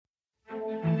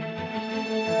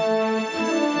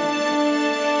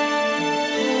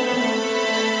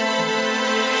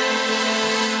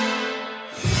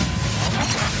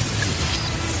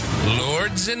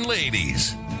Kids and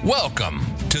ladies, welcome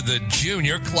to the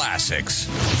Junior Classics.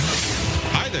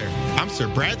 Hi there, I'm Sir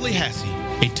Bradley Hassey,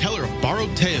 a teller of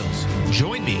borrowed tales.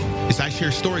 Join me as I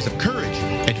share stories of courage,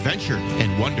 adventure,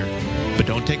 and wonder. But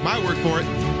don't take my word for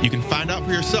it. You can find out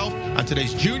for yourself on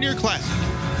today's Junior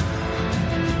Classic.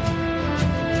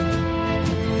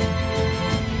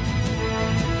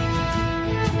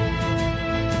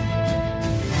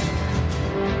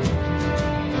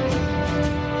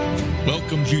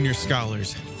 Welcome, Junior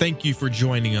Scholars. Thank you for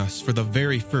joining us for the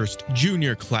very first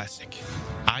Junior Classic.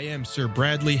 I am Sir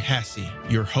Bradley Hassey,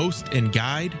 your host and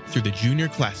guide through the Junior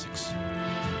Classics.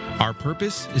 Our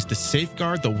purpose is to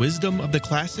safeguard the wisdom of the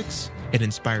classics and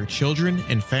inspire children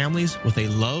and families with a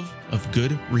love of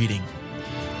good reading.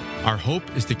 Our hope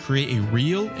is to create a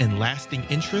real and lasting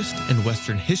interest in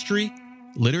Western history,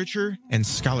 literature, and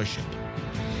scholarship.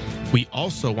 We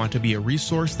also want to be a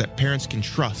resource that parents can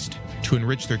trust to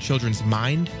enrich their children's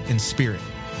mind and spirit.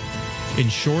 In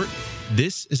short,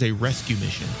 this is a rescue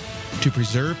mission to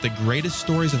preserve the greatest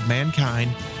stories of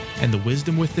mankind and the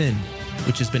wisdom within,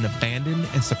 which has been abandoned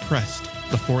and suppressed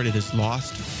before it is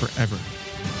lost forever.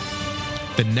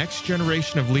 The next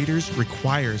generation of leaders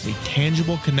requires a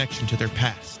tangible connection to their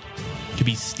past, to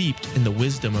be steeped in the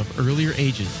wisdom of earlier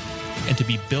ages, and to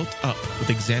be built up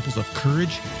with examples of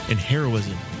courage and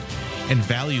heroism, and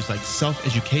values like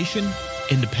self-education,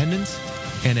 independence,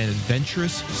 and an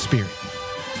adventurous spirit.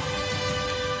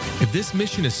 If this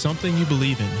mission is something you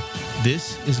believe in,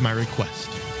 this is my request.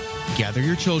 Gather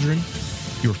your children,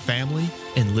 your family,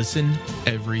 and listen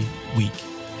every week.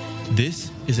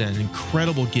 This is an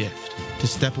incredible gift to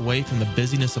step away from the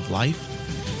busyness of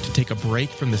life, to take a break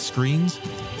from the screens,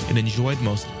 and enjoy the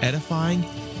most edifying,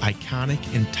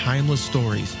 iconic, and timeless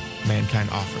stories mankind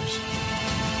offers.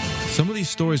 Some of these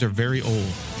stories are very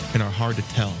old and are hard to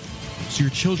tell, so your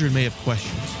children may have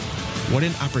questions. What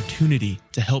an opportunity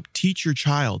to help teach your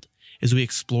child as we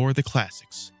explore the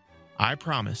classics. I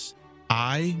promise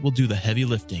I will do the heavy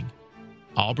lifting.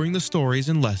 I'll bring the stories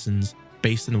and lessons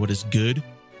based on what is good,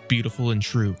 beautiful, and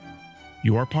true.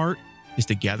 Your part is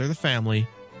to gather the family,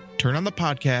 turn on the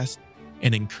podcast,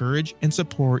 and encourage and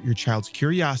support your child's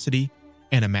curiosity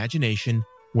and imagination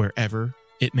wherever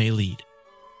it may lead.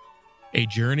 A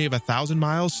journey of 1,000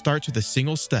 miles starts with a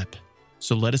single step.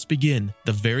 So let us begin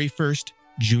the very first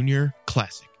Junior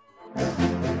Classic.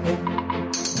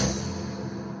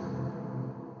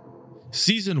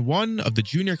 Season 1 of the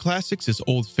Junior Classics is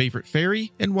Old Favorite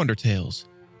Fairy and Wonder Tales.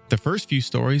 The first few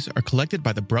stories are collected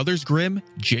by the brothers Grimm,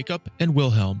 Jacob, and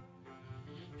Wilhelm.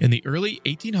 In the early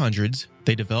 1800s,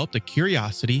 they developed a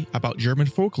curiosity about German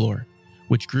folklore,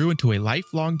 which grew into a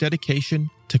lifelong dedication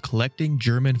to collecting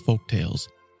German folk tales.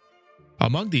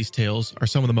 Among these tales are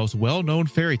some of the most well-known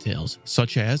fairy tales,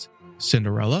 such as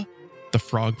Cinderella, The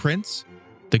Frog Prince,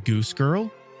 The Goose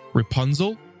Girl,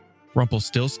 Rapunzel,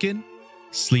 Rumpelstiltskin,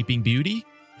 Sleeping Beauty,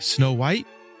 Snow White,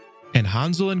 and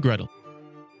Hansel and Gretel.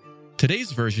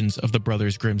 Today's versions of the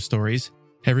Brothers Grimm stories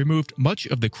have removed much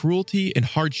of the cruelty and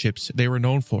hardships they were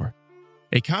known for.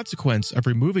 A consequence of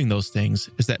removing those things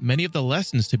is that many of the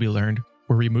lessons to be learned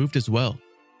were removed as well.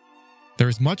 There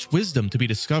is much wisdom to be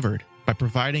discovered by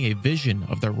providing a vision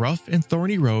of the rough and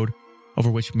thorny road over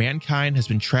which mankind has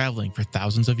been traveling for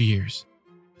thousands of years.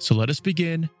 So let us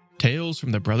begin Tales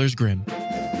from the Brothers Grimm.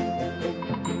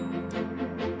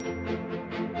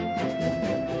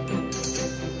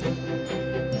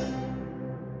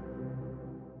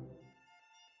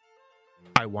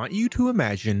 I want you to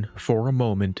imagine for a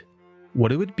moment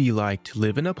what it would be like to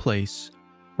live in a place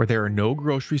where there are no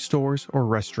grocery stores or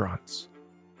restaurants.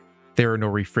 There are no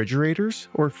refrigerators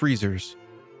or freezers.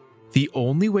 The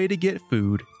only way to get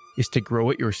food is to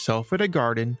grow it yourself in a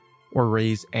garden or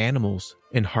raise animals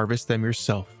and harvest them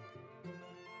yourself.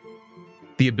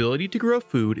 The ability to grow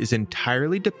food is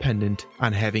entirely dependent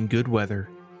on having good weather.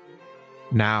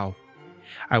 Now,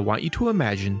 I want you to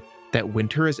imagine that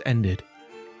winter has ended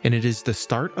and it is the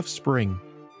start of spring.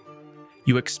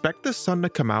 You expect the sun to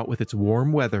come out with its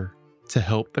warm weather to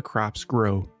help the crops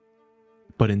grow.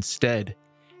 But instead,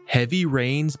 heavy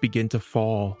rains begin to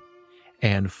fall,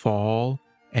 and fall,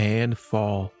 and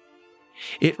fall.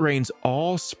 It rains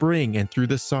all spring and through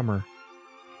the summer,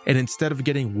 and instead of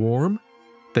getting warm,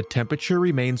 the temperature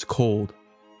remains cold.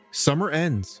 Summer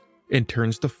ends and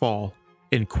turns to fall,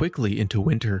 and quickly into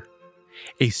winter,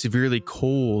 a severely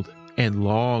cold and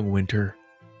long winter.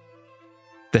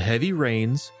 The heavy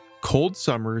rains, cold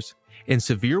summers, and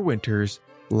severe winters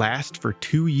last for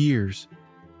 2 years,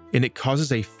 and it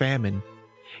causes a famine,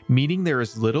 meaning there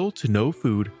is little to no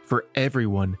food for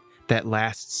everyone that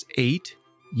lasts 8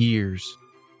 years.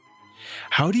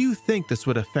 How do you think this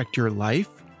would affect your life,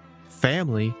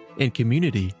 family, and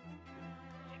community.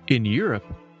 In Europe,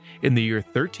 in the year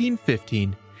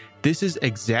 1315, this is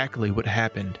exactly what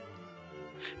happened.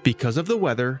 Because of the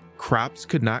weather, crops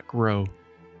could not grow.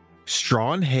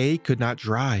 Straw and hay could not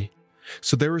dry,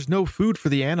 so there was no food for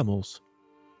the animals.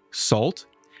 Salt,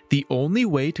 the only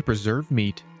way to preserve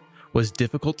meat, was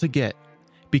difficult to get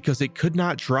because it could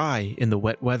not dry in the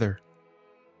wet weather.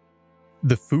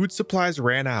 The food supplies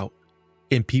ran out,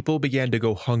 and people began to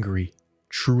go hungry,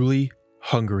 truly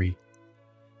hungry.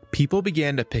 People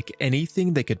began to pick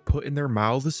anything they could put in their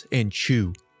mouths and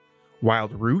chew.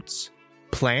 Wild roots,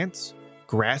 plants,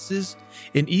 grasses,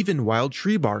 and even wild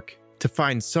tree bark to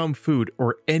find some food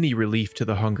or any relief to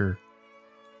the hunger.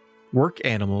 Work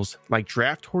animals like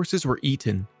draft horses were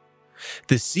eaten.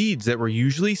 The seeds that were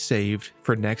usually saved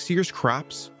for next year's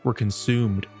crops were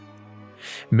consumed.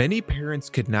 Many parents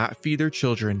could not feed their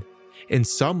children, and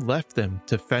some left them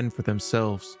to fend for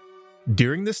themselves.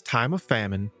 During this time of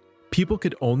famine, people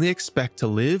could only expect to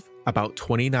live about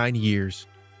 29 years.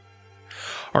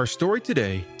 Our story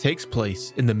today takes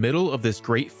place in the middle of this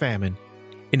great famine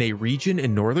in a region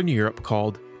in Northern Europe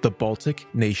called the Baltic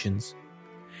Nations.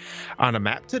 On a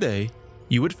map today,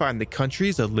 you would find the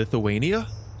countries of Lithuania,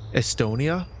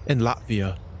 Estonia, and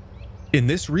Latvia. In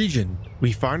this region,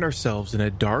 we find ourselves in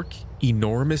a dark,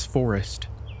 enormous forest.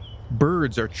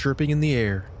 Birds are chirping in the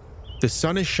air. The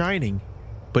sun is shining,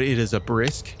 but it is a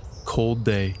brisk, cold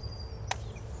day.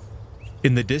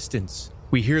 In the distance,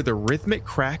 we hear the rhythmic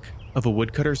crack of a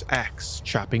woodcutter's axe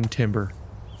chopping timber.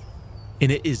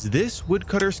 And it is this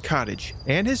woodcutter's cottage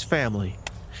and his family,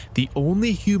 the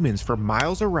only humans for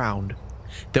miles around,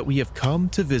 that we have come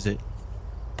to visit,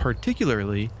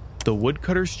 particularly the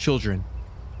woodcutter's children,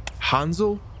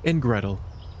 Hansel and Gretel,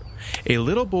 a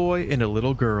little boy and a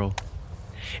little girl.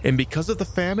 And because of the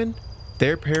famine,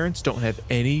 their parents don't have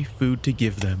any food to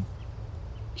give them.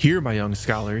 Here, my young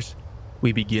scholars,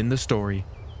 we begin the story.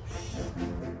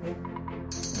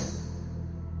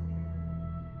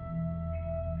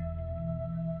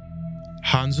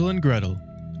 Hansel and Gretel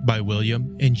by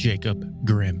William and Jacob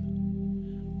Grimm.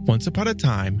 Once upon a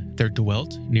time, there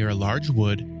dwelt near a large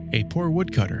wood a poor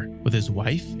woodcutter with his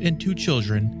wife and 2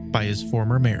 children by his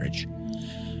former marriage,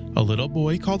 a little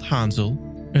boy called Hansel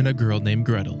and a girl named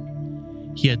Gretel.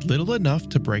 He had little enough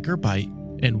to break or bite,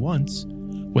 and once,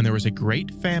 when there was a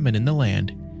great famine in the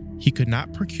land, he could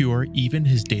not procure even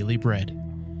his daily bread.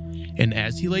 And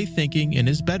as he lay thinking in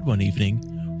his bed one evening,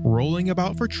 rolling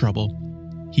about for trouble,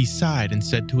 he sighed and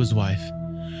said to his wife,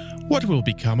 "What will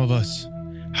become of us?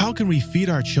 How can we feed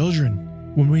our children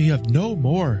when we have no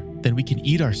more than we can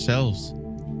eat ourselves?"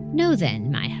 "Know then,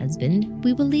 my husband,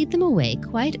 we will lead them away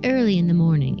quite early in the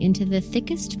morning into the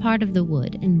thickest part of the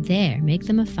wood, and there make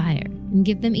them a fire, and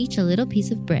give them each a little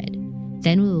piece of bread.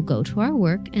 Then we will go to our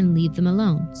work and leave them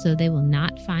alone, so they will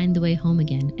not find the way home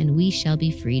again, and we shall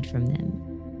be freed from them."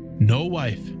 "No,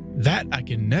 wife, that I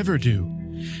can never do.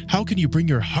 How can you bring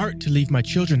your heart to leave my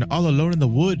children all alone in the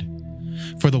wood?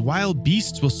 For the wild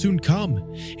beasts will soon come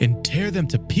and tear them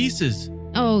to pieces."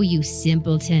 "Oh, you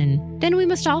simpleton. Then we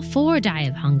must all 4 die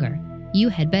of hunger. You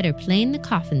had better plane the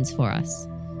coffins for us."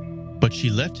 But she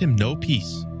left him no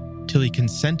peace, till he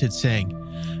consented, saying,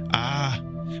 "Ah,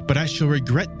 but I shall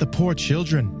regret the poor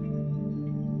children."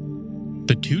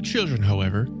 The 2 children,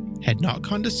 however, had not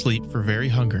gone to sleep for very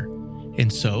hunger,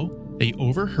 and so they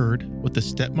overheard what the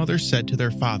stepmother said to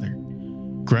their father.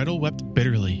 Gretel wept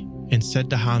bitterly and said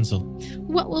to Hansel,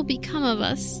 "What will become of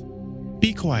us?"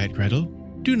 "Be quiet, Gretel.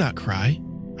 Do not cry.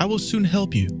 I will soon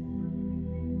help you."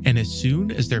 And as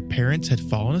soon as their parents had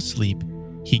fallen asleep,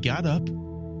 he got up,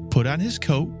 put on his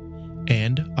coat,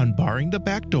 and, unbarring the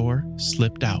back door,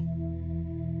 slipped out.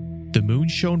 The moon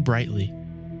shone brightly,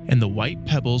 and the white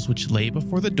pebbles which lay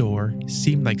before the door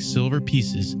seemed like silver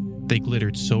pieces, they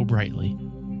glittered so brightly.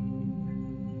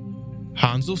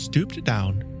 Hansel stooped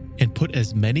down and put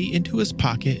as many into his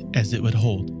pocket as it would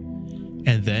hold,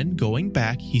 and then going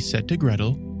back he said to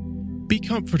Gretel, "Be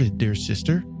comforted, dear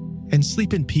sister, and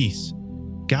sleep in peace.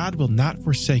 God will not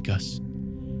forsake us."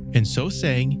 And so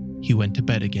saying, he went to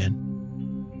bed again.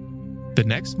 The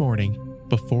next morning,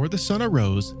 before the sun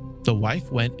arose, the wife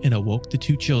went and awoke the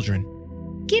 2 children.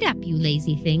 "Get up, you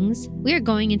lazy things. We are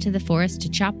going into the forest to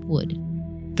chop wood."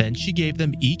 Then she gave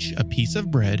them each a piece of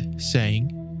bread,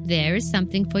 saying, "There is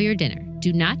something for your dinner.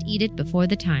 Do not eat it before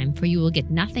the time, for you will get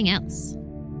nothing else."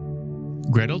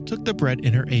 Gretel took the bread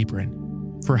in her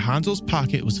apron, for Hansel's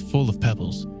pocket was full of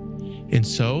pebbles, and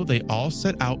so they all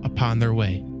set out upon their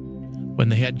way. When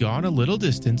they had gone a little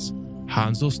distance,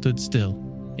 Hansel stood still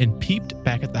and peeped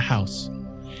back at the house,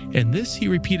 and this he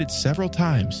repeated several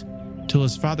times, till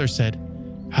his father said,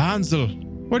 "Hansel,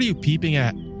 what are you peeping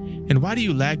at? And why do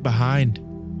you lag behind?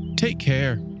 Take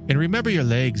care, and remember your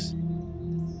legs."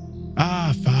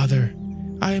 "Ah, father,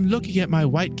 I am looking at my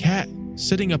white cat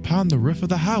sitting upon the roof of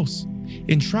the house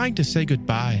and trying to say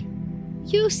goodbye."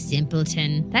 You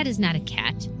simpleton. That is not a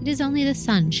cat. It is only the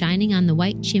sun shining on the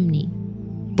white chimney.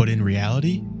 But in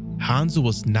reality, Hansel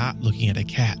was not looking at a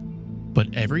cat, but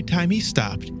every time he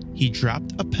stopped, he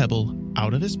dropped a pebble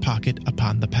out of his pocket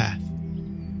upon the path.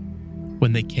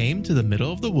 When they came to the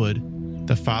middle of the wood,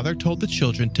 the father told the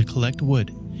children to collect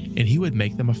wood, and he would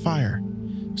make them a fire,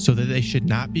 so that they should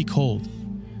not be cold.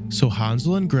 So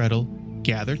Hansel and Gretel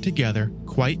gathered together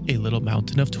quite a little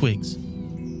mountain of twigs.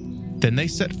 Then they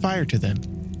set fire to them,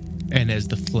 and as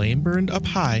the flame burned up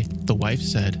high, the wife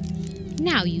said,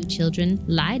 "Now, you children,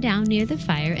 lie down near the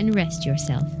fire and rest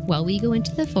yourself, while we go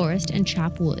into the forest and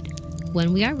chop wood.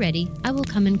 When we are ready, I will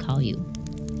come and call you."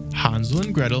 Hansel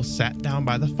and Gretel sat down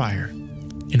by the fire,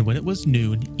 and when it was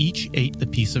noon, each ate the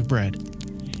piece of bread.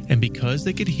 And because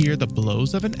they could hear the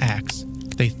blows of an axe,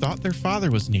 they thought their father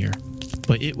was near.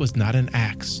 But it was not an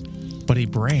axe, but a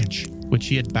branch which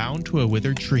he had bound to a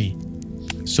withered tree,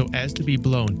 so as to be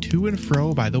blown to and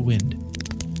fro by the wind.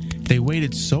 They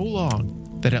waited so long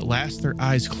that at last their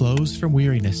eyes closed from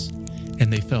weariness,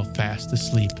 and they fell fast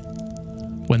asleep.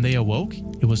 When they awoke,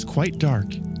 it was quite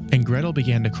dark, and Gretel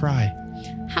began to cry.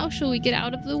 "How shall we get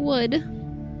out of the wood?"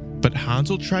 But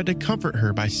Hansel tried to comfort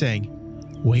her by saying,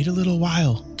 "Wait a little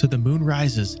while till the moon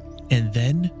rises, and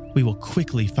then we will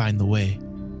quickly find the way."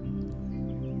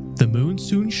 The moon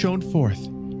soon shone forth,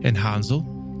 and Hansel,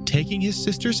 taking his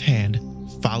sister's hand,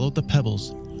 followed the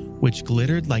pebbles, which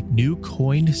glittered like new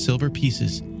coined silver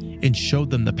pieces, and showed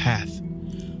them the path.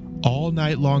 All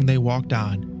night long they walked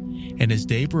on, and as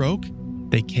day broke,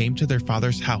 they came to their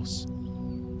father's house.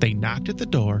 They knocked at the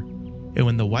door, and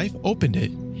when the wife opened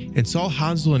it and saw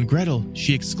Hansel and Gretel,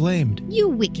 she exclaimed, "You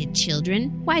wicked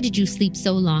children, why did you sleep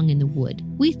so long in the wood?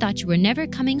 We thought you were never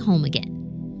coming home again."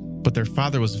 But their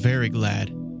father was very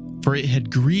glad, for it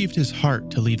had grieved his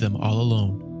heart to leave them all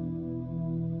alone.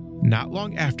 Not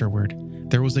long afterward,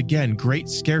 there was again great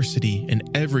scarcity in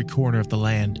every corner of the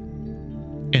land.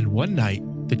 And one night,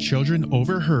 the children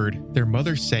overheard their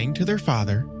mother saying to their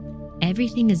father,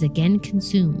 "Everything is again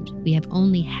consumed. We have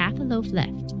only half a loaf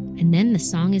left, and then the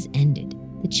song is ended.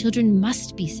 The children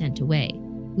must be sent away.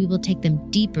 We will take them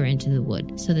deeper into the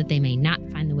wood so that they may not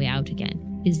find the way out again.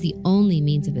 It is the only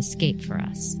means of escape for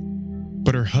us."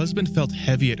 But her husband felt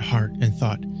heavy at heart and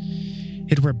thought,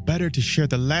 "It were better to share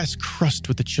the last crust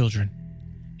with the children."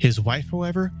 His wife,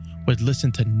 however, would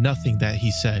listen to nothing that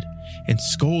he said, and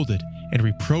scolded and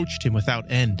reproached him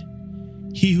without end.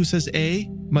 He who says A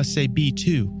must say B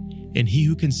too, and he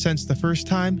who consents the first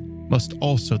time must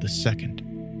also the second.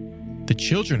 The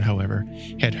children, however,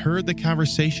 had heard the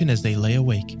conversation as they lay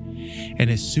awake, and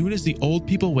as soon as the old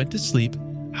people went to sleep,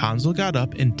 Hansel got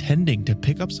up intending to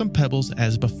pick up some pebbles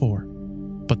as before.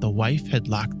 But the wife had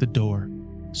locked the door,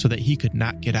 so that he could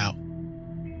not get out.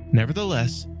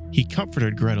 Nevertheless, he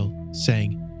comforted Gretel,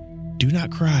 saying, "Do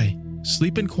not cry,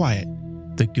 sleep in quiet.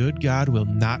 The good God will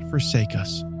not forsake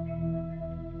us."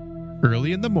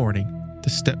 Early in the morning, the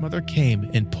stepmother came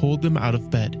and pulled them out of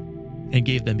bed, and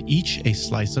gave them each a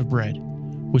slice of bread,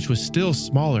 which was still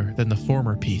smaller than the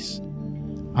former piece.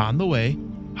 On the way,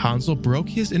 Hansel broke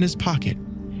his in his pocket,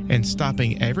 and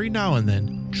stopping every now and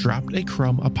then, dropped a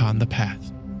crumb upon the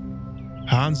path.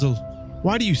 "Hansel,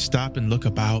 why do you stop and look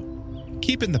about?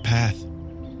 Keep in the path.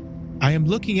 I am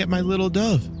looking at my little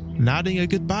dove, nodding a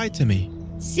goodbye to me."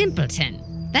 "Simpleton!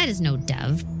 That is no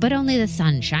dove, but only the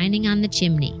sun shining on the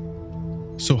chimney."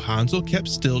 So Hansel kept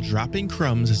still, dropping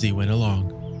crumbs as he went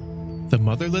along. The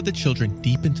mother led the children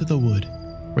deep into the wood,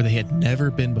 where they had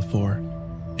never been before,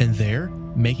 and there,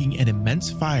 making an immense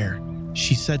fire,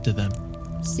 she said to them,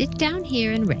 "Sit down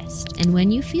here and rest, and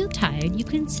when you feel tired, you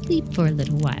can sleep for a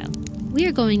little while. We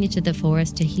are going into the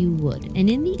forest to hew wood, and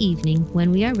in the evening,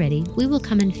 when we are ready, we will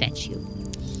come and fetch you."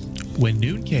 When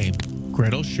noon came,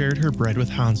 Gretel shared her bread with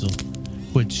Hansel,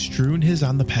 who had strewn his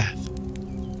on the path.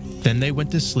 Then they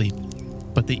went to sleep,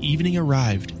 but the evening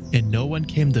arrived, and no one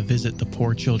came to visit the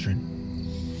poor children.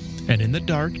 And in the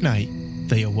dark night,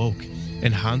 they awoke,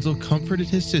 and Hansel comforted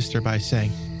his sister by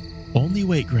saying, "Only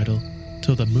wait, Gretel,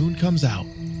 till the moon comes out.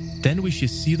 Then we shall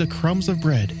see the crumbs of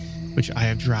bread which I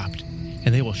have dropped,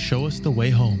 and they will show us the way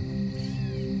home."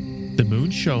 The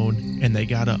moon shone, and they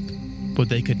got up, but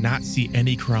they could not see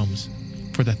any crumbs,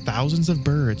 for the thousands of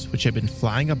birds which had been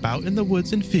flying about in the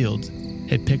woods and fields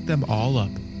had picked them all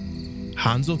up.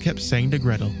 Hansel kept saying to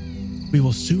Gretel, "We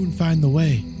will soon find the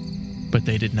way," but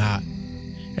they did not,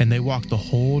 and they walked the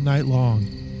whole night long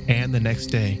and the next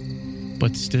day,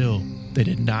 but still they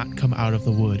did not come out of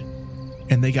the wood,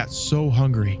 and they got so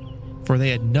hungry, for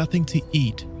they had nothing to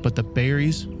eat but the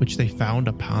berries which they found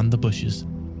upon the bushes.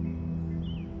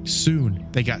 Soon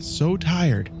they got so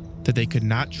tired that they could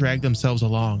not drag themselves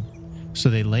along, so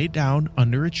they lay down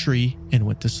under a tree and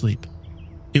went to sleep.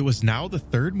 It was now the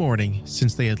third morning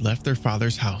since they had left their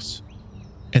father's house,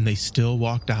 and they still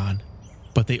walked on,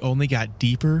 but they only got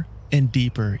deeper and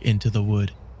deeper into the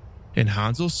wood, and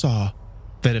Hansel saw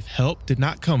that if help did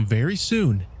not come very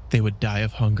soon, they would die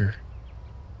of hunger.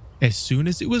 As soon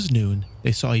as it was noon,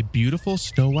 they saw a beautiful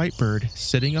snow-white bird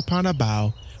sitting upon a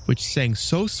bough which sang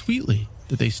so sweetly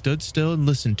that they stood still and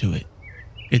listened to it.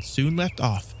 It soon left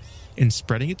off, and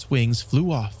spreading its wings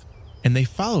flew off, and they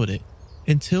followed it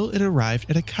until it arrived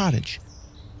at a cottage,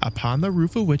 upon the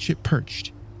roof of which it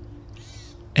perched.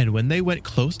 And when they went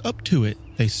close up to it,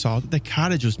 they saw that the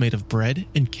cottage was made of bread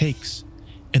and cakes,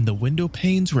 and the window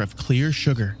panes were of clear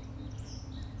sugar.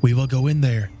 "We will go in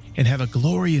there and have a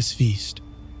glorious feast.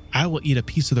 I will eat a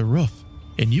piece of the roof,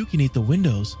 and you can eat the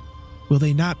windows. Will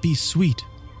they not be sweet?"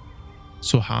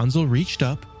 So Hansel reached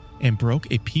up and broke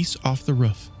a piece off the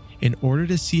roof in order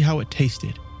to see how it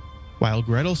tasted, while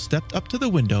Gretel stepped up to the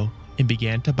window and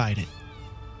began to bite it.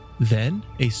 Then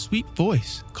a sweet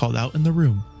voice called out in the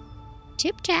room,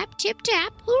 "Tip tap,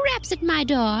 who raps at my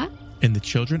door?" And the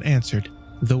children answered,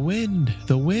 the wind,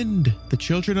 the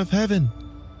children of heaven."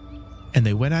 And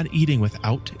they went on eating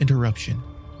without interruption.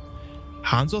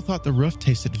 Hansel thought the roof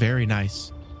tasted very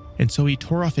nice, and so he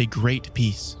tore off a great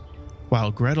piece,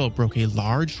 while Gretel broke a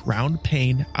large round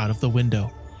pane out of the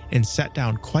window and sat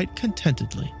down quite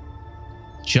contentedly.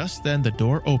 Just then the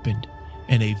door opened,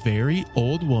 and a very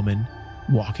old woman,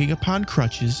 walking upon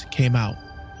crutches, came out.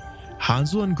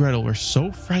 Hansel and Gretel were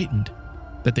so frightened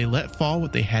that they let fall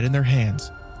what they had in their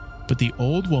hands, but the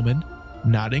old woman,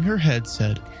 nodding her head,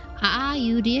 said, "Ah,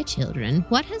 you dear children,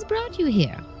 what has brought you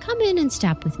here? Come in and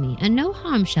stop with me, and no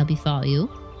harm shall befall you."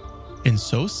 And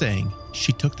so saying,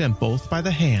 she took them both by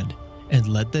the hand and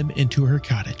led them into her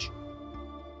cottage.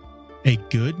 A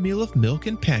good meal of milk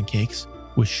and pancakes,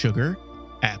 with sugar,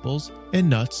 apples, and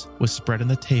nuts, was spread on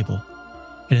the table,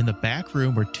 and in the back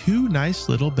room were 2 nice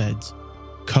little beds,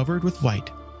 covered with white,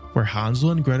 where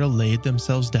Hansel and Gretel laid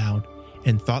themselves down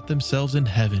and thought themselves in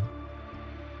heaven.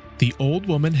 The old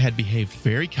woman had behaved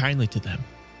very kindly to them,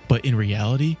 but in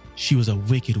reality, she was a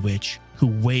wicked witch who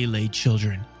waylaid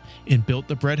children and built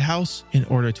the bread house in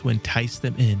order to entice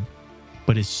them in.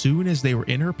 But as soon as they were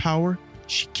in her power,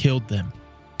 she killed them,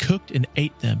 cooked and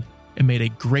ate them, and made a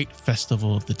great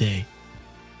festival of the day.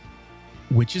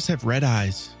 Witches have red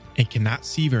eyes and cannot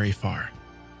see very far,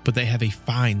 but they have a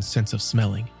fine sense of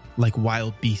smelling, like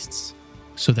wild beasts,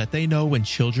 so that they know when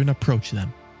children approach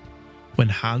them. When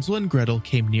Hansel and Gretel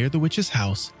came near the witch's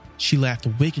house, she laughed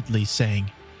wickedly, saying,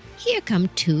 "Here come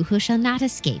 2 who shall not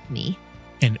escape me."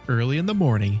 And early in the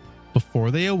morning,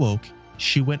 before they awoke,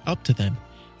 she went up to them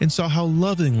and saw how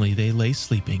lovingly they lay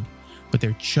sleeping, with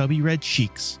their chubby red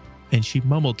cheeks, and she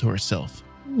mumbled to herself,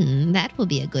 That will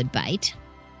be a good bite."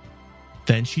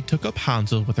 Then she took up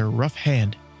Hansel with her rough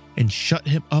hand and shut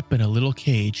him up in a little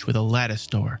cage with a lattice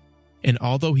door, and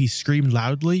although he screamed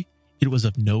loudly, it was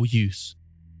of no use.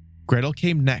 Gretel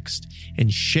came next,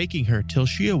 and shaking her till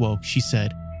she awoke, she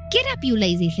said, "Get up, you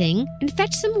lazy thing, and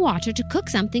fetch some water to cook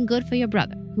something good for your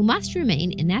brother, who must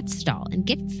remain in that stall and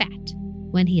get fat.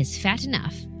 When he is fat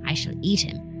enough, I shall eat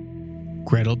him."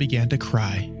 Gretel began to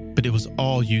cry, but it was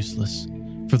all useless,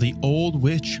 for the old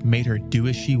witch made her do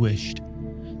as she wished.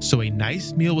 So a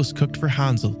nice meal was cooked for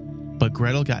Hansel, but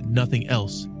Gretel got nothing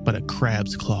else but a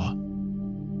crab's claw.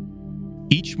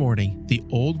 Each morning, the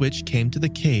old witch came to the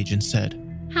cage and said,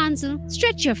 "Hansel,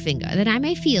 stretch your finger that I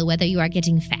may feel whether you are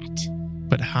getting fat."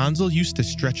 But Hansel used to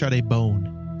stretch out a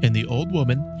bone, and the old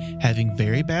woman, having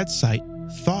very bad sight,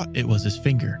 thought it was his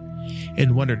finger,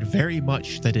 and wondered very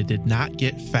much that it did not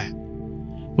get fat.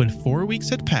 When 4 weeks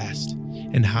had passed,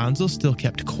 and Hansel still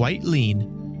kept quite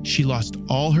lean, she lost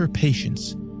all her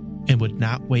patience and would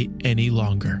not wait any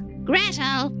longer.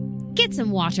 "Gretel, get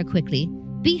some water quickly.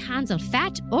 Be Hansel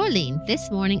fat or lean,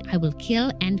 this morning I will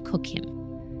kill and cook him."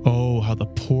 Oh, how the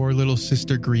poor little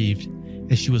sister grieved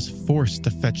as she was forced to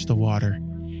fetch the water,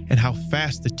 and how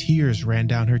fast the tears ran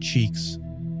down her cheeks.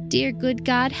 "Dear good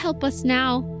God, help us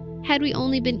now. Had we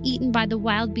only been eaten by the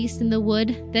wild beasts in the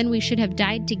wood, then we should have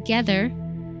died together."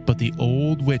 But the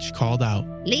old witch called out,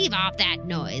 "Leave off that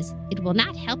noise. It will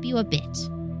not help you a bit."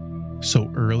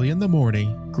 So early in the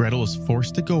morning, Gretel was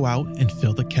forced to go out and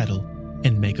fill the kettle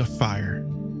and make a fire.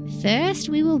 "First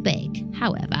we will bake.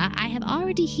 However, I have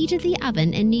already heated the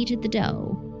oven and kneaded the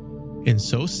dough." And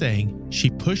so saying, she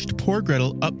pushed poor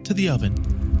Gretel up to the oven,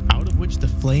 out of which the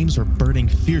flames were burning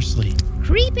fiercely.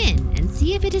 Creep in and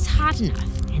see if it is hot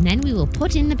enough, and then we will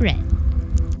put in the bread.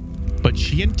 But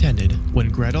she intended, when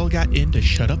Gretel got in, to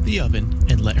shut up the oven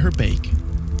and let her bake,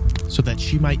 so that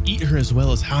she might eat her as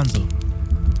well as Hansel.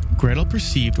 Gretel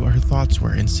perceived what her thoughts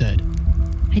were and said,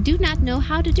 I do not know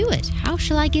how to do it. How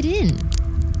shall I get in?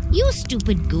 You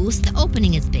stupid goose, the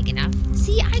opening is big enough.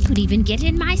 See, I could even get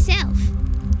in myself.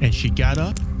 And she got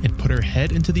up and put her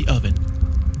head into the oven.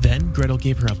 Then Gretel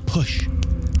gave her a push,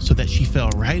 so that she fell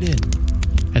right in.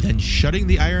 And then shutting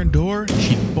the iron door,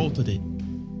 she bolted it.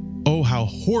 Oh, how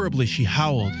horribly she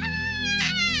howled.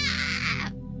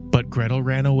 But Gretel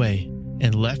ran away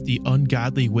and left the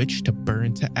ungodly witch to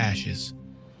burn to ashes.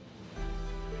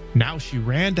 Now she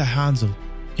ran to Hansel,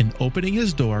 and opening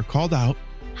his door, called out,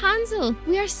 Hansel,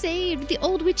 we are saved. The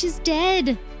old witch is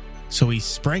dead. So he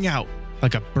sprang out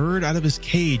like a bird out of his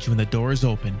cage when the doors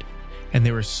opened, and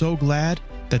they were so glad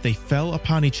that they fell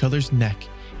upon each other's neck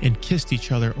and kissed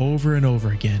each other over and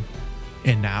over again.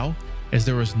 And now, as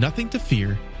there was nothing to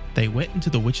fear, they went into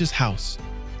the witch's house,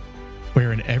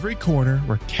 where in every corner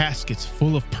were caskets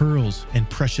full of pearls and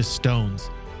precious stones.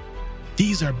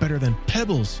 These are better than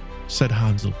pebbles, said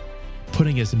Hansel,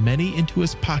 putting as many into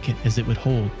his pocket as it would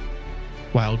hold,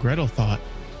 while Gretel thought,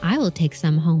 I will take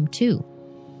some home too,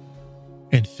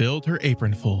 and filled her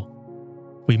apron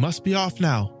full. We must be off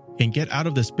now and get out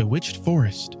of this bewitched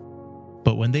forest.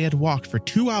 But when they had walked for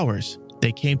 2 hours,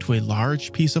 they came to a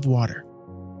large piece of water.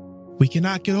 We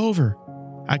cannot get over.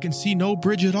 I can see no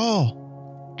bridge at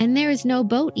all. And there is no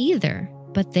boat either,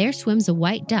 but there swims a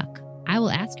white duck. I will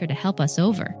ask her to help us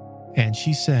over. And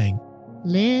she sang,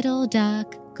 Little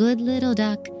duck, good little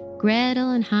duck,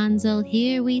 Gretel and Hansel,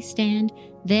 here we stand.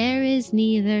 There is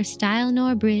neither stile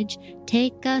nor bridge.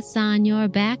 Take us on your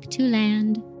back to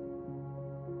land.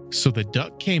 So the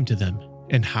duck came to them,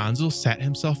 and Hansel sat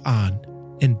himself on,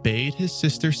 and bade his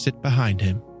sister sit behind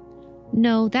him.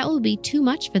 No, that will be too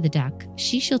much for the duck.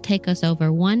 She shall take us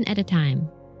over one at a time.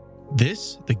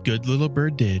 This the good little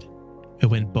bird did,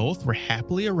 and when both were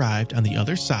happily arrived on the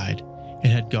other side,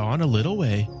 and had gone a little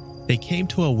way, they came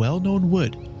to a well-known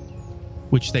wood,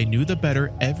 which they knew the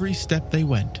better every step they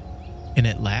went. And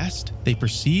at last they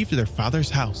perceived their father's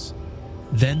house.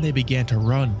 Then they began to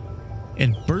run,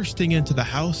 and bursting into the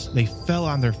house, they fell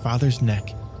on their father's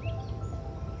neck.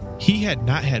 He had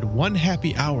not had one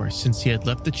happy hour since he had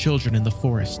left the children in the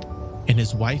forest, and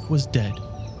his wife was dead.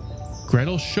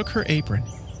 Gretel shook her apron,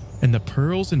 and the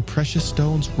pearls and precious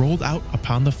stones rolled out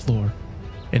upon the floor,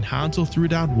 and Hansel threw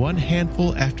down one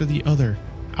handful after the other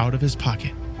out of his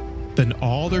pocket. Then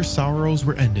all their sorrows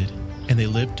were ended, and they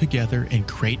lived together in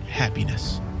great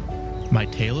happiness. My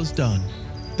tale is done.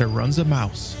 There runs a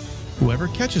mouse. Whoever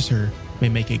catches her may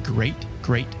make a great,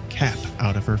 great cap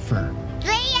out of her fur.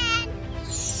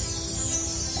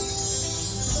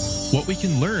 What we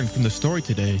can learn from the story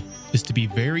today is to be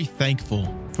very thankful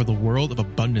for the world of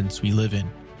abundance we live in.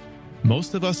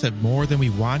 Most of us have more than we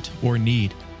want or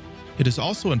need. It is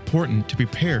also important to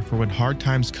prepare for when hard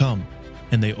times come,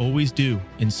 and they always do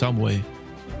in some way.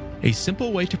 A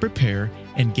simple way to prepare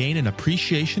and gain an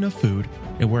appreciation of food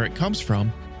and where it comes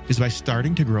from is by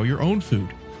starting to grow your own food.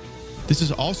 This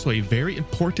is also a very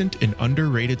important and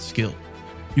underrated skill.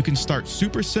 You can start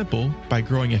super simple by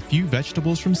growing a few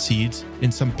vegetables from seeds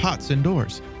in some pots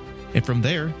indoors, and from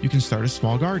there you can start a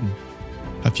small garden.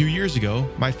 A few years ago,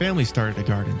 my family started a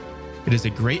garden. It is a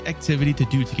great activity to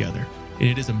do together, and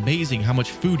it is amazing how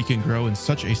much food you can grow in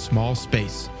such a small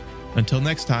space. Until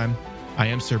next time, I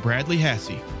am Sir Bradley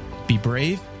Hassey. Be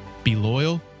brave, be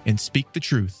loyal, and speak the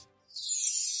truth.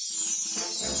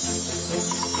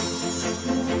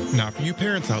 Now, for you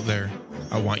parents out there,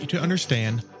 I want you to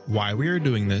understand why we are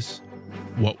doing this,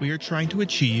 what we are trying to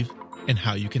achieve, and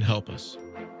how you can help us.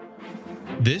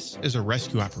 This is a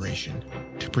rescue operation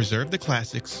to preserve the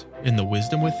classics and the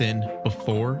wisdom within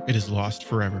before it is lost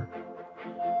forever.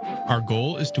 Our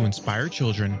goal is to inspire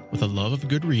children with a love of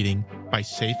good reading by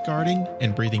safeguarding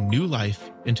and breathing new life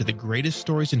into the greatest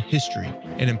stories in history,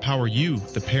 and empower you,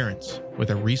 the parents,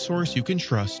 with a resource you can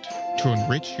trust to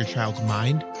enrich your child's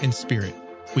mind and spirit.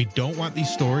 We don't want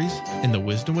these stories and the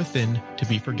wisdom within to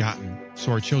be forgotten,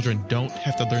 so our children don't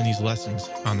have to learn these lessons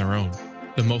on their own.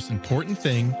 The most important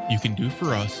thing you can do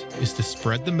for us is to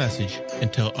spread the message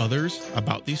and tell others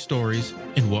about these stories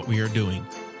and what we are doing.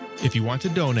 If you want to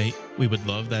donate, we would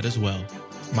love that as well.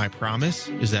 My promise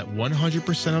is that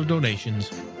 100% of donations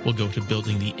will go to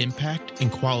building the impact and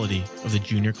quality of the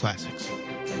Junior Classics.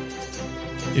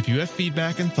 If you have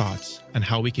feedback and thoughts on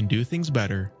how we can do things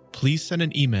better, please send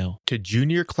an email to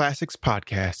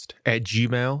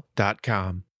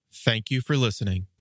juniorclassicspodcast@gmail.com. Thank you for listening.